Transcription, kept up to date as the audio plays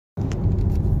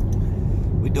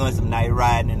doing some night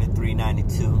riding in the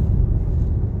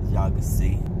 392, as y'all can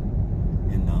see.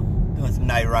 You know, doing some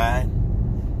night ride.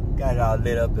 Got it all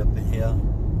lit up in here.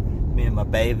 Me and my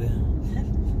baby.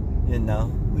 You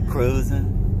know, we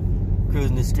cruising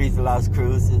the streets of Las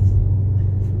Cruces.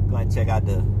 Going to check out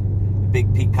the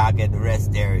big peacock at the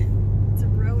rest area. It's a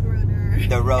road runner.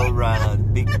 The road runner, the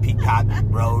big peacock,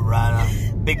 road runner,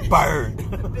 big bird. Big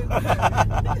bird.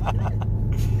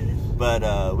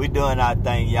 But we doing our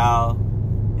thing, y'all.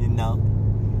 You know,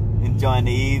 enjoying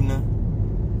the evening,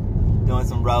 doing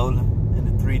some rolling in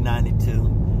the 392.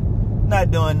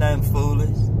 Not doing nothing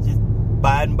foolish, just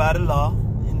abiding by the law.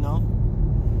 You know,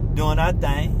 doing our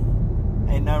thing.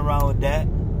 Ain't nothing wrong with that.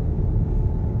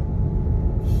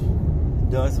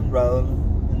 Doing some rolling,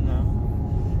 you know,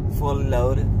 fully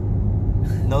loaded.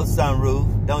 No sunroof,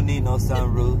 don't need no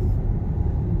sunroof.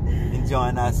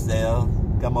 Enjoying ourselves.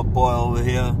 Got my boy over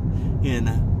here in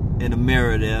the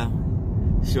mirror there,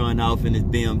 showing off in his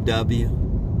BMW.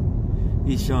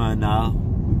 He's showing off.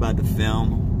 We about to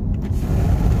film him.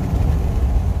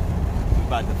 We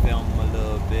about to film him a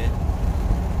little bit.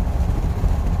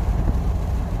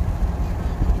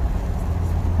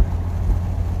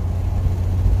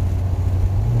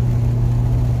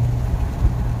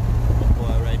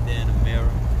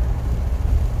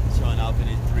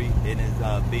 In his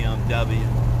BMW.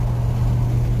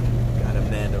 Got him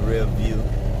there in the rear view.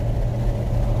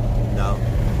 You know,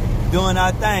 doing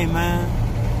our thing, man.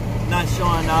 Not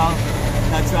showing off,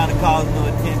 not trying to cause no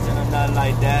attention or nothing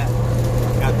like that.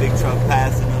 Got a big truck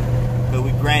passing us, but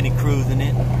we granny cruising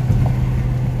it.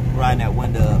 Riding that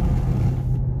window up.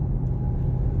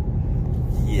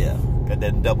 Yeah, got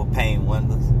that double pane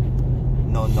windows.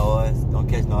 No noise, don't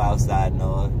catch no outside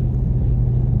noise.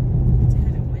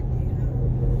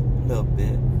 A little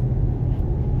bit.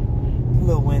 A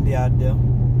little windy out there.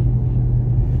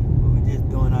 But we just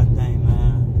doing our thing,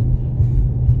 man.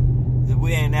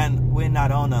 We're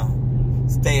not on a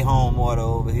stay home order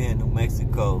over here in New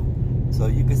Mexico. So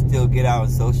you can still get out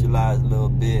and socialize a little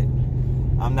bit.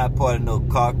 I'm not part of no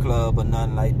car club or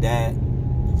nothing like that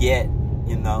yet,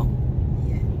 you know.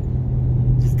 Yeah.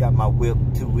 Just got my whip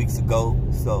 2 weeks ago,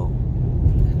 so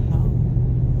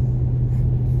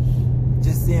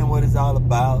just seeing what it's all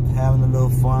about, having a little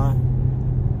fun.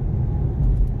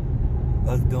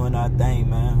 Us doing our thing,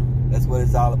 man. That's what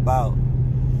it's all about.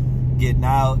 Getting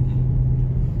out.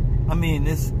 I mean,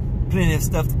 there's plenty of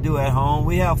stuff to do at home.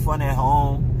 We have fun at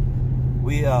home.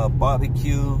 We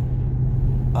barbecue.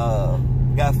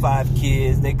 Got 5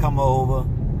 kids. They come over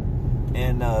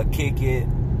and kick it.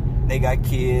 They got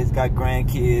kids, got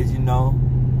grandkids, you know.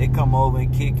 They come over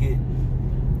and kick it.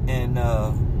 And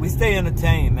we stay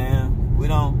entertained, man. We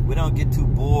don't get too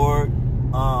bored.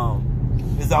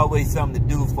 There's always something to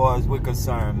do as far as we're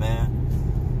concerned, man.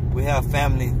 We have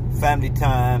family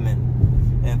time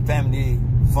and family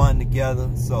fun together.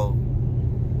 So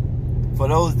for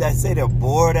those that say they're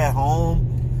bored at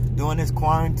home doing this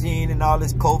quarantine and all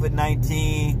this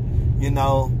COVID-19, you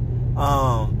know,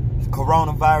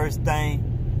 coronavirus thing,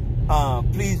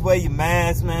 please wear your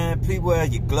mask, man. Please wear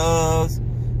your gloves.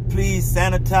 Please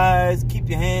sanitize. Keep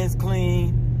your hands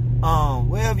clean.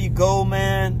 Wherever you go,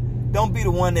 man, don't be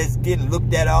the one that's getting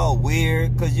looked at all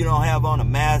weird because you don't have on a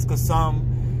mask or something.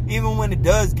 Even when it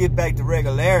does get back to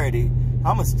regularity,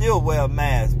 I'ma still wear a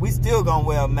mask. We still gonna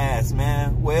wear a mask,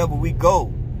 man, wherever we go.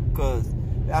 Because,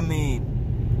 I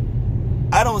mean,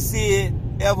 I don't see it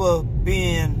ever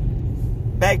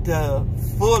being back to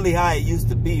fully how it used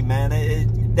to be, man.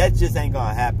 That just ain't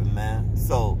gonna happen, man.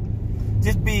 So,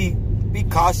 just be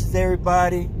cautious,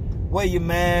 everybody. Wear your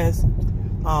mask.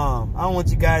 I don't want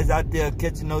you guys out there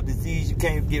catching no disease you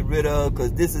can't get rid of,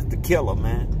 because this is the killer,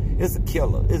 man. It's a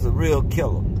killer. It's a real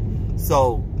killer.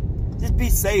 So, just be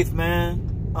safe, man.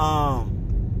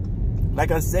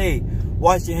 Like I say,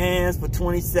 wash your hands for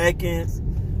 20 seconds.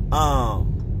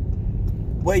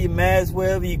 Wear your mask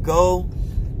wherever you go.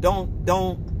 Don't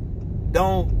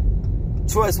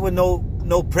trust what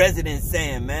no president's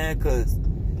saying, man, because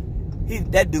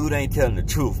that dude ain't telling the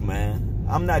truth, man.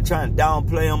 I'm not trying to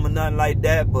downplay him or nothing like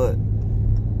that, but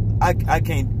I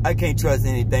can't trust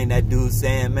anything that dude's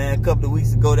saying, man. A couple of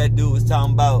weeks ago, that dude was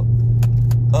talking about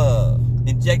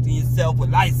injecting yourself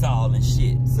with Lysol and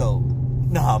shit. So,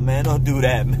 nah, man, don't do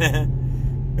that, man.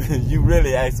 You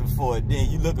really asking for it, then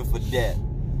you looking for death.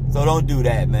 So don't do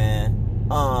that, man.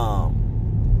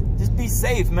 Just be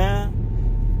safe,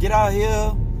 man. Get out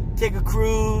here, take a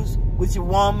cruise with your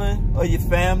woman or your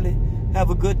family. Have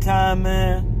a good time,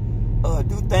 man.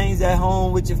 Do things at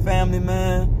home with your family,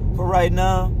 man. For right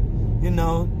now, you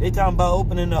know, they talking about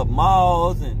opening up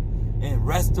malls and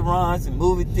restaurants and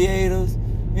movie theaters.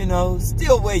 you know,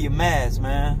 still wear your mask,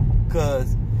 man,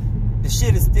 because the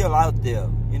shit is still out there,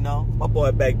 you know. My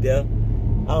boy back there,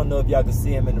 I don't know if y'all can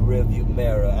see him in the rearview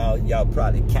mirror. Y'all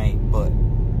probably can't, but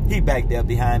he back there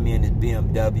behind me in his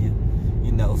BMW,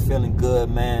 you know, feeling good,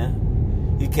 man.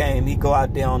 He go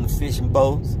out there on the fishing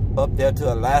boats up there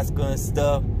to Alaska and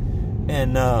stuff.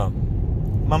 And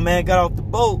my man got off the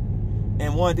boat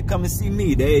and wanted to come and see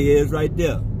me. There he is right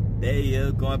there. There he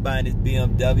is going by in his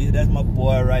BMW. That's my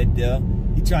boy right there.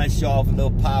 He trying to show off a little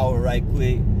power right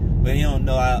quick. But he don't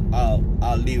know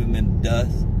I'll leave him in the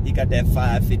dust. He got that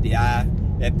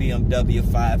 550i, that BMW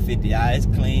 550i. It's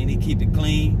clean. He keep it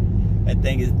clean. That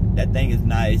thing is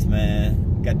nice,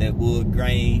 man. Got that wood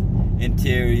grain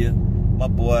interior. My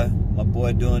boy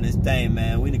doing his thing,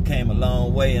 man. We done came a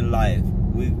long way in life.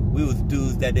 We was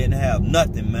dudes that didn't have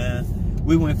nothing, man.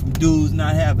 We went from dudes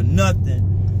not having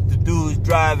nothing to dudes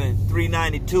driving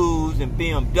 392s and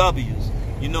BMWs.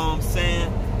 You know what I'm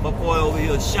saying? My boy over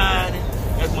here shining.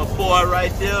 That's my boy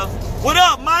right there. What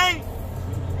up, man?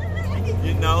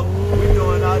 You know, we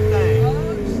doing our thing.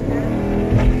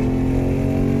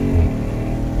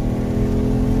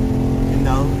 You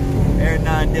know, every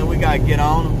now and then we gotta get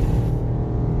on them.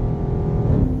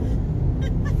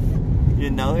 You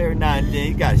know, every now and then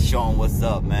you gotta show them what's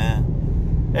up, man.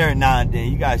 Every now and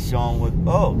then you gotta show them what.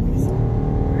 Oh,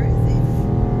 Where is he?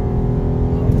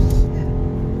 Oh shit!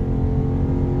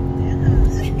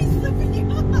 Yeah, he's flipping you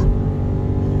off.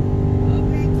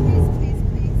 Okay,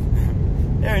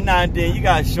 please. Every now and then you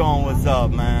gotta show them what's up,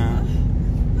 man.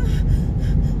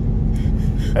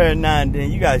 Every now and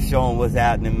then you gotta show them what's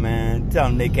happening, man. Tell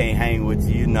them they can't hang with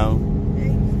you, you know. Hey,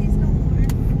 please no more.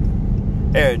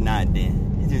 Every now and then.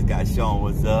 Just got shown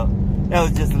what's up. That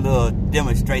was just a little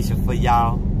demonstration for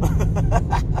y'all.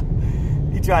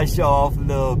 You try to show off a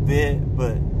little bit,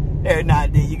 but every now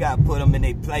and then you gotta put them in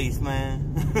their place,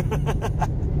 man.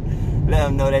 Let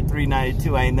them know that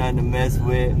 392 ain't nothing to mess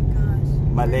with.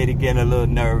 My lady getting a little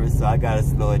nervous, so I gotta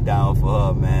slow it down for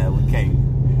her, man.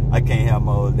 I can't have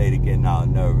my old lady getting all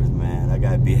nervous, man. I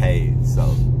gotta behave.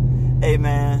 So, hey,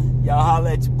 man, y'all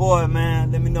holler at your boy,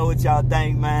 man. Let me know what y'all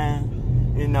think, man.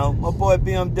 You know, my boy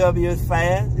BMW is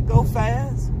fast. It go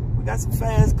fast. We got some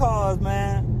fast cars,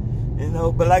 man. You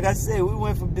know, but like I said, we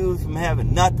went from dudes from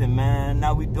having nothing, man.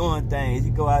 Now we doing things.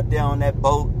 You go out there on that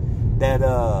boat, that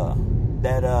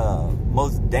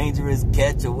most dangerous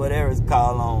catch or whatever it's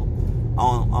called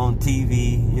on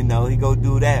TV. You know, he go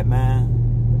do that,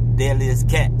 man. Deadliest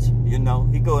catch. You know,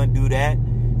 he go and do that.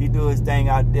 He do his thing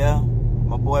out there.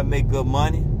 My boy make good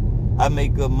money. I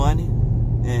make good money,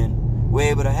 and we're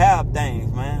able to have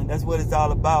things, man. That's what it's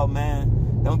all about,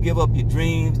 man. Don't give up your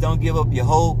dreams. Don't give up your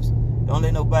hopes. Don't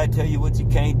let nobody tell you what you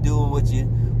can't do and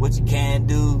what you can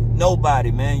do.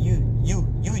 Nobody, man. You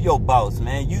your boss,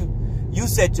 man. You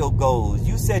set your goals.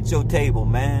 You set your table,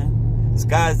 man.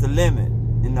 Sky's the limit,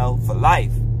 you know, for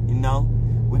life. You know,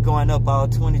 we're going up all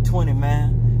 2020,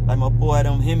 man. Like my boy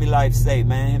them Hemi Life say,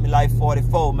 man. Hemi Life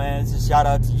 44, man. So shout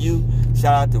out to you.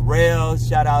 Shout out to Rail.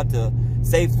 Shout out to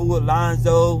Safe Food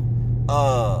Alonzo.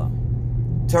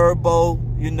 Turbo,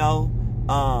 you know,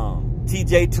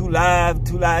 TJ 2 Live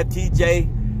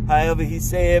TJ, however he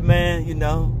said, man, you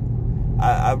know,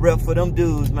 I rep for them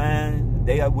dudes, man.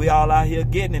 We all out here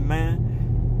getting it,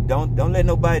 man. Don't let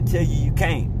nobody tell you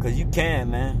can't, cause you can,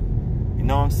 man. You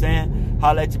know what I'm saying?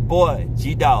 Holla at your boy,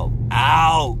 G-Dawg,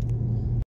 out.